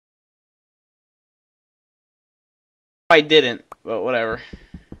I didn't, but whatever.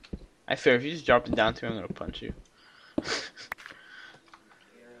 I swear, if you just dropped it down to me, I'm gonna punch you.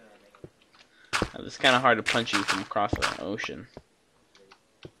 It's kind of hard to punch you from across the ocean.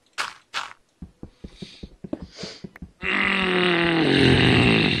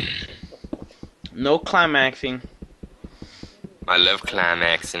 No climaxing. I love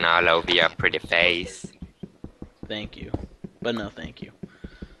climaxing all over your pretty face. Thank you. But no thank you.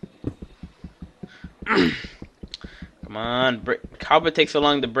 Come on, how would it take so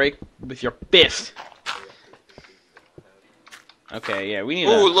long to break with your fist? Okay, yeah, we need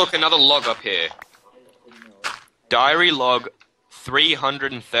Ooh, look, another log up here. Diary log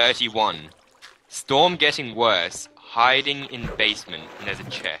 331. Storm getting worse. Hiding in basement, and there's a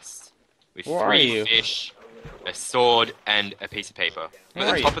chest. With Where are 3 you? fish, a sword, and a piece of paper. I'm Where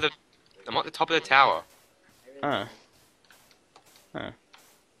at are the top of the... I'm at the top of the tower. Huh.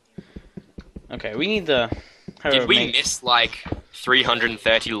 Okay, we need to... Did we miss, like,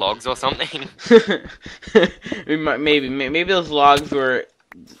 330 logs or something? We might, maybe those logs were...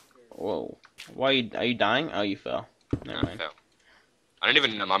 Whoa. Why are you dying? Oh, you fell. Never mind. Fell. I don't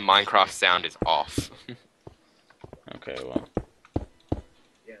even know, my Minecraft sound is off. Okay, well.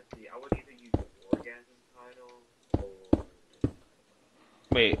 Yeah, see, I would either use the orgasm title or...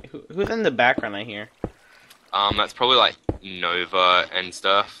 Wait, who's in the background I hear? That's probably, like, Nova and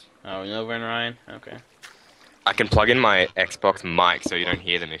stuff. Oh, Nova and Ryan? Okay. I can plug in my Xbox mic so you don't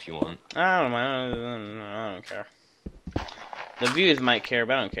hear them if you want. I don't mind. I don't care. The viewers might care,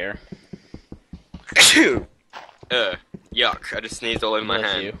 but I don't care. Yuck, I just sneezed all over my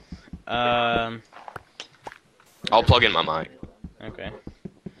Bless hand. you. I'll plug in my mic. Okay.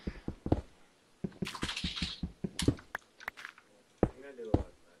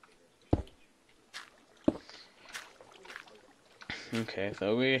 Okay,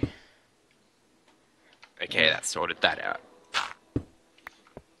 so we... Okay, that sorted that out.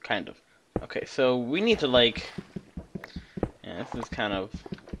 Kind of. Okay, so we need to, like... Yeah, this is kind of...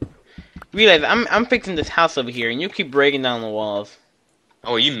 Realize, I'm fixing this house over here, and you keep breaking down the walls.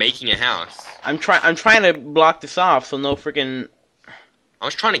 Oh, are you making a house? I'm trying to block this off so no freaking... I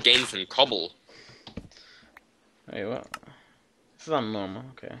was trying to gain some cobble. Wait, what? This is not normal,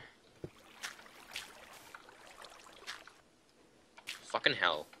 okay. Fucking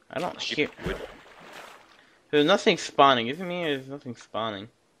hell. I don't hear... Stupid wood. There's nothing spawning, isn't me? There's nothing spawning.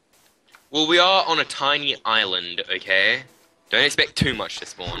 Well, we are on a tiny island, okay? Don't expect too much to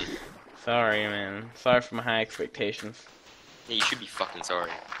spawn. Sorry, man. Sorry for my high expectations. Yeah, you should be fucking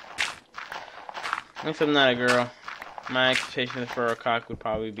sorry. At least I'm not a girl. My expectations for a cock would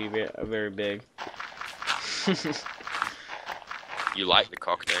probably be very big. You like the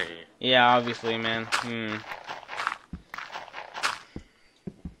cock, don't you? Yeah, obviously, man.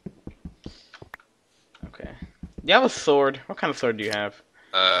 Okay. You have a sword. What kind of sword do you have?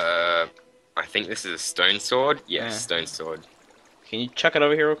 I think this is a stone sword? Yes, Yeah. stone sword. Can you chuck it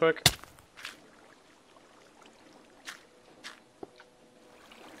over here real quick?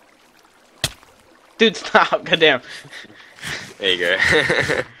 Dude, stop! Goddamn. There you go.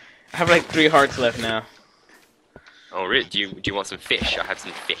 I have like 3 hearts left now. Oh, really? Do you want some fish? I have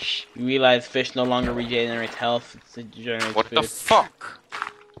some fish. You realize fish no longer regenerates health. It generates What food. the fuck?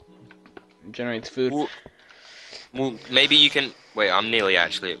 It generates food. Well, maybe you can... Wait, I'm nearly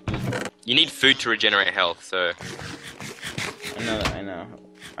actually... You need food to regenerate health, so... I know that, I know.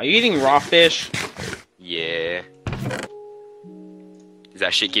 Are you eating raw fish? Yeah. Does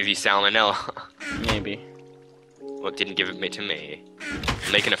that shit give you salmonella? Maybe. Well, it didn't give it to me.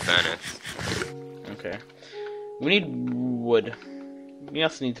 I'm making a furnace. Okay. We need wood. We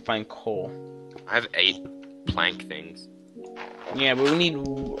also need to find coal. I have 8 plank things. Yeah, but we need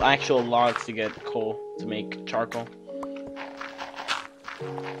actual logs to get coal to make charcoal.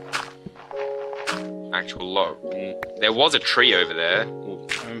 Actual log. There was a tree over there.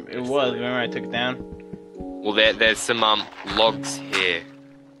 It was. Remember I took it down? Well, there's some logs here.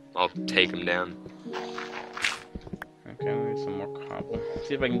 I'll take them down. Okay, we need some more cobble.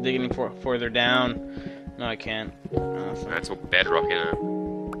 See if I can dig any further down. No, I can't. That's all bedrock in it.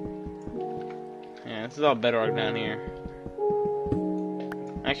 Yeah, this is all bedrock down here.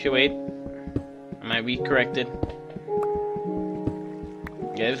 Actually, wait. I might be corrected.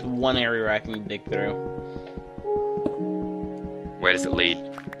 Yeah, there's one area where I can dig through. Where does it lead?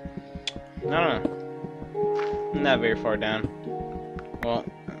 No. Not very far down. Well,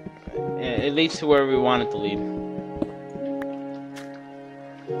 it leads to where we want it to lead.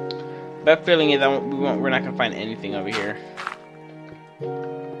 Bad feeling is we're not gonna find anything over here.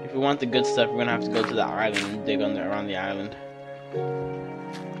 If we want the good stuff, we're gonna have to go to the island and dig around the island.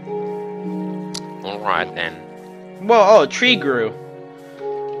 Alright then. Whoa, oh, a tree grew.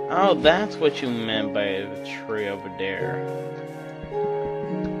 Oh, that's what you meant by the tree over there.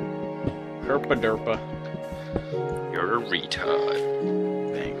 Herpa derpa. You're a retard.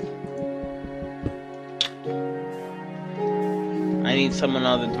 Thanks. I need someone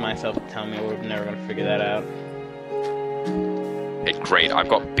other than myself to tell me. We're never gonna figure that out. Hey, great, I've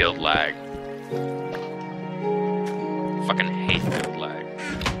got build lag. Fucking hate build lag.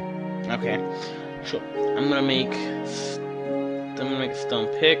 Okay, so I'm gonna make a stone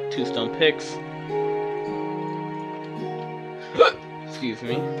pick, 2 stone picks. Excuse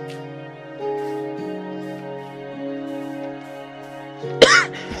me.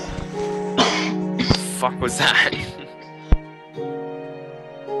 Fuck was that?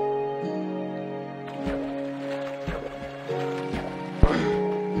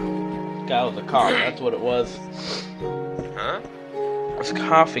 Guy with a cough, that's what it was. Huh? I was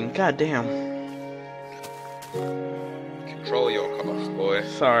coughing, goddamn. Control your cough, boy.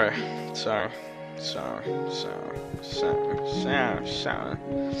 Sorry.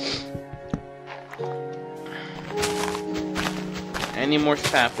 Any more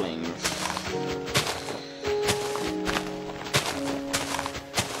saplings?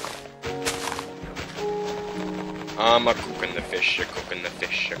 I'm a cooking the fish, a cooking the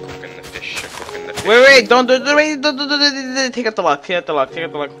fish, a cooking the fish, a cooking the fish. Wait, don't take out the lock, take out the lock.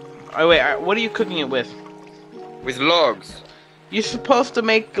 Oh wait, what are you cooking it with? With logs. You're supposed to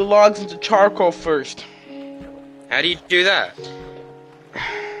make the logs into charcoal first. How do you do that?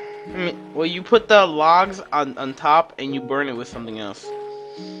 Well, you put the logs on top and you burn it with something else.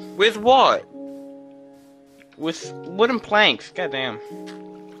 With what? With wooden planks, goddamn.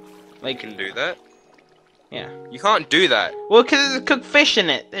 Like, You can do that? yeah. You can't do that. Well, cause there's cooked fish in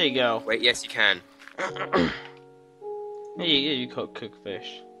it. There you go. Wait, yes you can. Yeah, you cook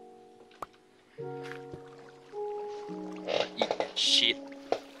fish. Eat that shit.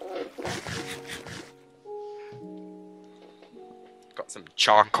 Got some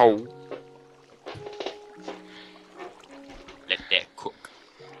charcoal. Let that cook.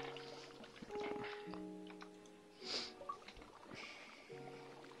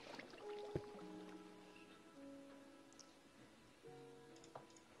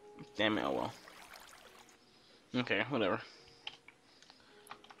 Damn it, oh well. Okay, whatever.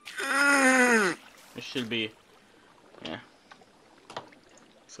 It should be, yeah.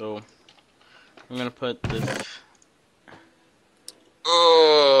 So, I'm gonna put this,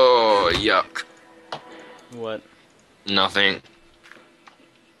 Oh, yuck. what? Nothing.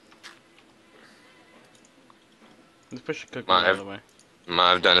 Let's push the cooking out of the way.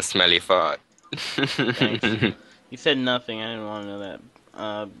 Might have done a smelly fart. Thanks. You said nothing, I didn't want to know that.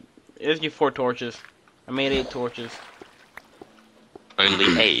 Here's your 4 torches. I made 8 torches.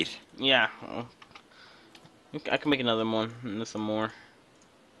 Only 8. Yeah. Well, I can make another one, and there's some more.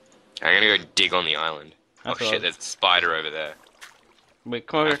 I'm gonna go dig on the island. That's Oh what shit, there's a spider over there. Wait,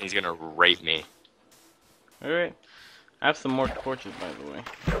 come over here. He's gonna rape me. Alright. I have some more torches, by the way.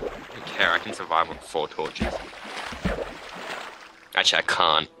 I don't care, I can survive with 4 torches. Actually, I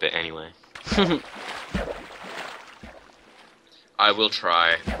can't, but anyway. I will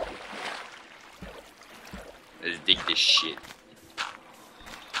try. Let's dig this shit.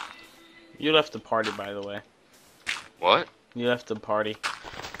 You left the party, by the way. What? You left the party.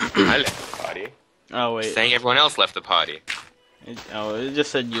 I left the party. Oh, wait. Saying everyone else left the party. It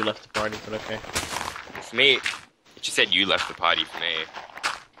just said you left the party, but okay. It's me. It just said you left the party for me.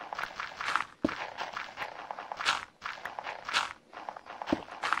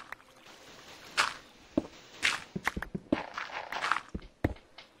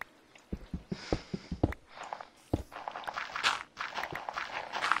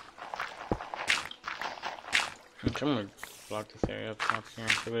 I'm gonna block this area up top here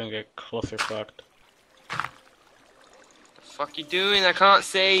so we don't get closer fucked. What the fuck you doing? I can't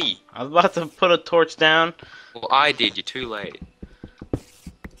see. I was about to put a torch down. Well, I did. You're too late.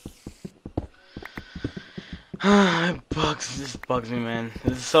 This bugs me, man.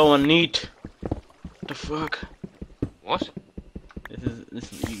 This is so unneat. What the fuck? What?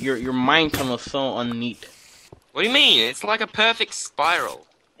 Your mind tunnel is so unneat. What do you mean? It's like a perfect spiral.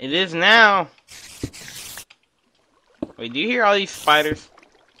 It is now. Wait, do you hear all these spiders?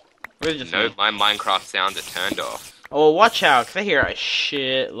 Or is it just No, me? my Minecraft sounds are turned off. Oh, well, watch out, cause I hear a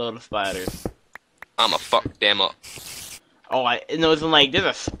shitload of spiders. I'ma fuck them up. Oh, no, it's like there's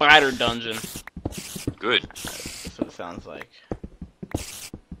a spider dungeon. Good. That's what it sounds like.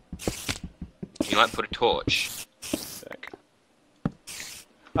 You might put a torch. Sick.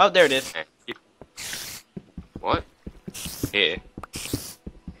 Oh, there it is. What? Here.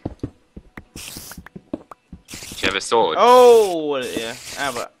 Do you of a sword. Oh, yeah. I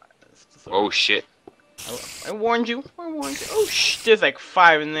have a. Oh shit. I warned you. I warned you. Oh, there's like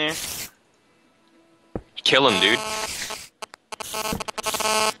 5 in there. Kill him, dude.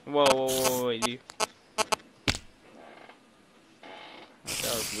 Whoa, wait, dude.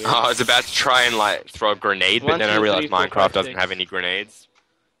 That was weird. I was about to try and like throw a grenade, but 1, then I 2, realized 3, 4, Minecraft 5, doesn't 6. have any grenades.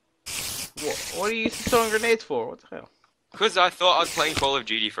 What are you throwing grenades for? What the hell? Because I thought I was playing Call of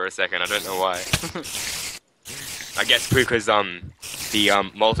Duty for a second. I don't know why. I guess because the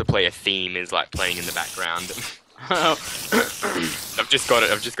multiplayer theme is like playing in the background. Oh. I've just got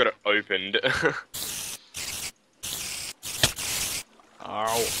it opened.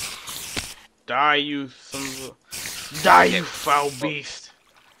 Ow. Die, you son of a... Die, you foul beast.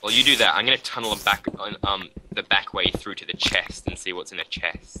 Well, you do that. I'm gonna tunnel back on the back way through to the chest and see what's in a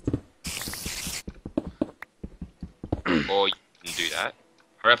chest. Or you can do that.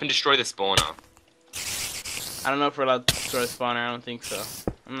 Hurry up and destroy the spawner. I don't know if we're allowed to destroy the spawner. I don't think so.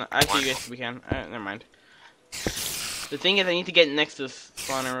 I'm not, actually, yes, we can. Never mind. The thing is, I need to get next to the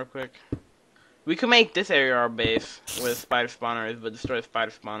spawner real quick. We could make this area our base, where the spider spawner is, but destroy the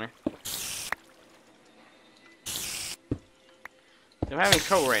spider spawner. I'm having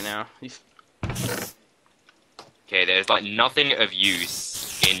trouble right now. Okay, there's like nothing of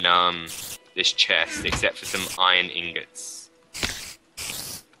use in this chest except for some iron ingots.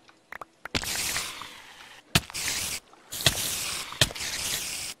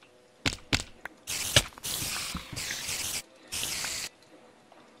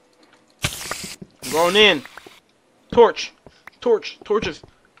 I'm going in. Torches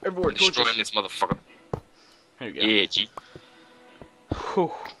everywhere. I'm destroying Torches. this motherfucker. There you go. Yeah, G.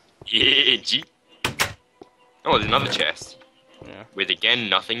 Whew. Yeah, G. Oh, there's another chest. Yeah. With again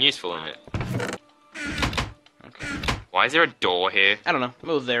nothing useful in it. Okay. Why is there a door here? I don't know. It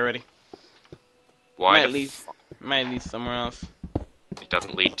was there already. Why Might the lead somewhere else. It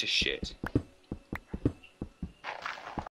doesn't lead to shit.